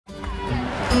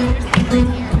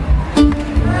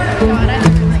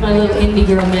My little indie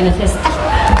girl manifest.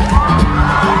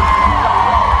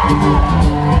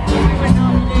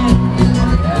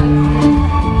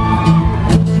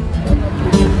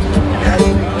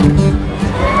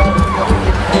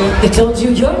 They told you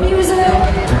your music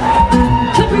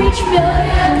could reach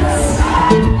millions,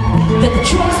 that the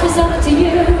choice was up to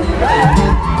you.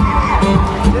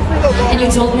 And you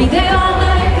told me they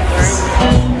always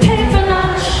pay for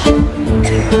lunch,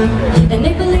 and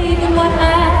they believe in what I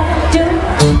do.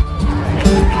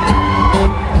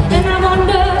 And I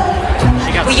wonder,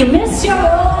 will you miss your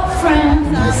old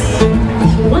friends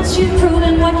once you've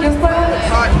proven what you're worth?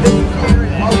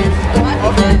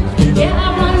 Yeah, I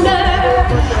wonder,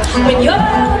 when you're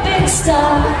a big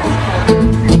star,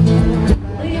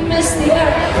 will you miss the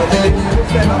earth?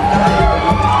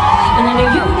 And I know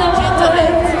you know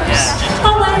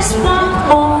always want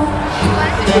more.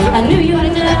 I knew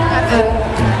you'd never,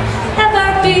 ever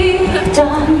be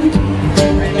done.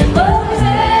 But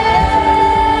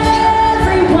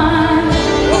everyone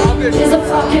is a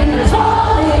fucking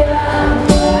Napoleon.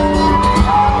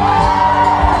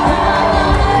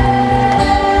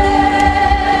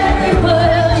 Everyone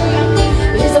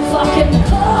is a fucking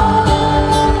Napoleon.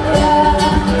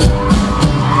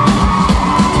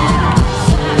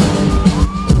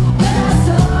 When I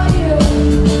saw you,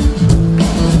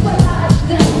 well, I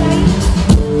that night,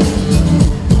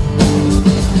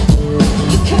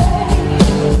 you came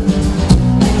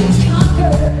and you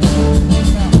conquered.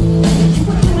 You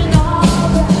were doing all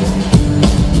right.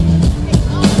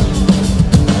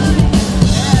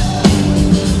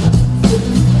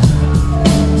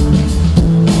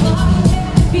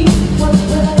 Heartbeat was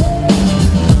blood.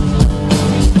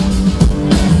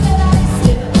 Said I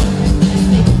still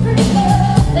make pretty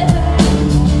love there.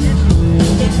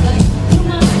 It's like you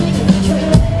must make a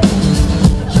trade.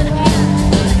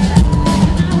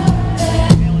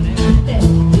 That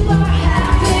you are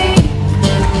happy.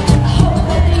 I hope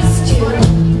at least you are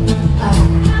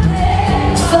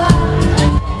having fun.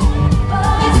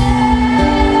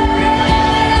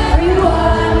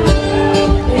 Everyone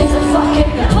is a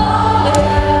fucking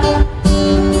Napoleon.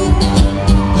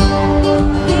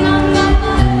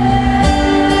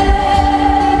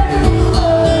 Everyone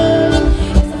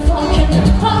is a fucking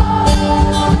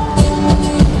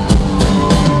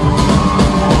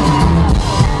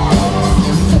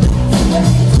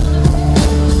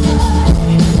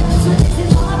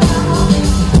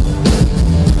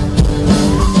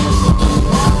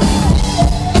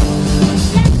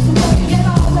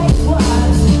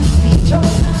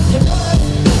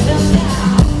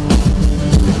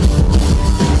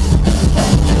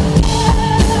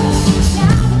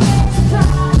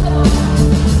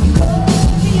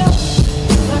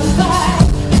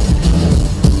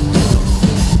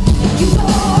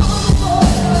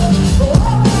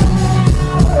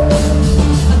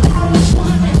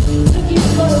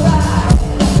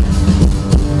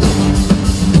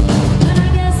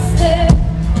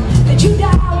you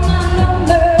dialed my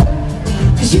number,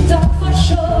 'cause you thought for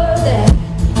sure that